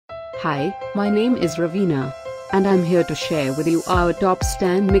Hi, my name is Ravina, and I'm here to share with you our top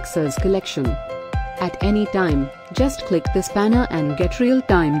stand mixers collection. At any time, just click this banner and get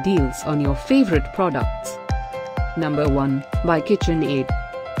real-time deals on your favorite products. Number 1, by KitchenAid.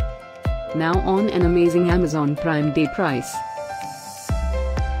 Now on an amazing Amazon Prime Day price.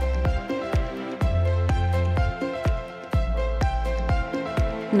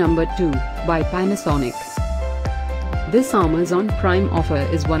 Number 2, by Panasonic. This Amazon Prime offer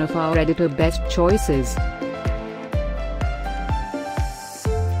is one of our editor best choices.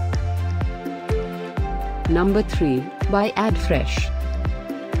 Number 3, by AdFresh.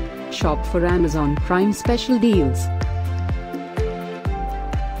 Shop for Amazon Prime special deals.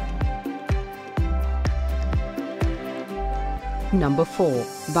 Number 4,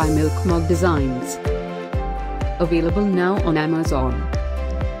 by Milk Mug Designs. Available now on Amazon.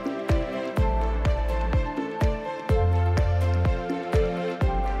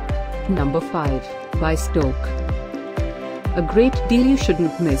 Number 5, by Stok. A great deal you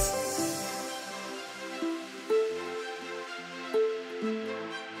shouldn't miss.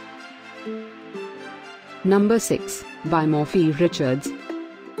 Number 6, by Morphy Richards.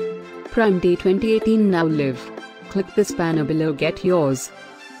 Prime Day 2018 now live. Click this banner below, get yours.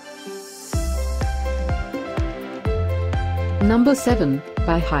 Number 7,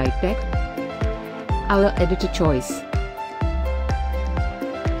 by High Tech. Our editor choice.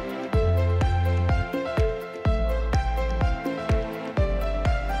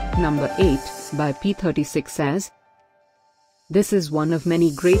 Number 8, by P36S. This is one of many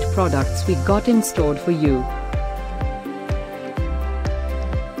great products we got in store for you.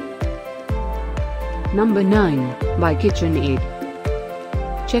 Number 9, by KitchenAid.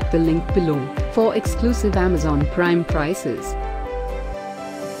 Check the link below for exclusive Amazon Prime prices.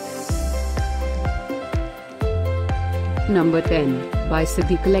 Number 10, by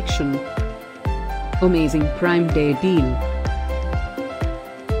City Collection. Amazing Prime Day deal.